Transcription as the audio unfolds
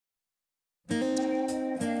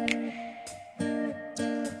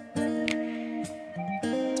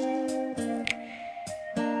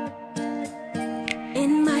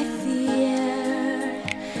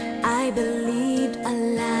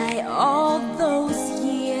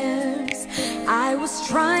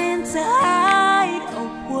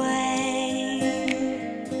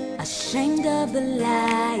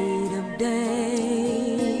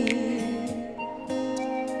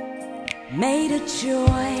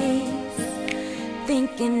choice,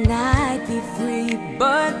 thinking I'd be free,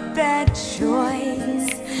 but that choice,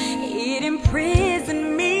 it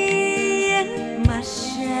imprisoned me in my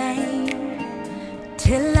shame,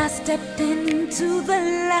 till I stepped into the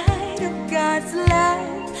light of God's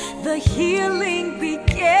light. The healing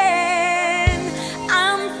began.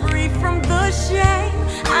 I'm free from the shame,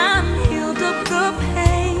 I'm healed of the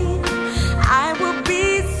pain. I will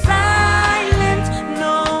be silent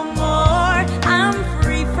no more. I'm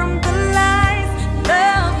free from the lies.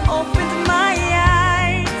 Love opened my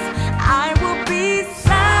eyes. I will be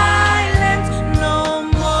silent no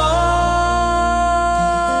more.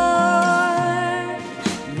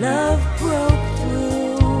 Love broke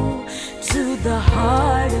through to the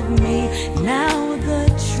heart of me. Now the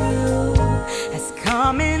truth has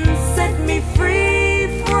come and set me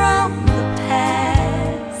free from the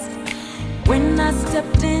past. When I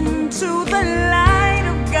stepped into the light,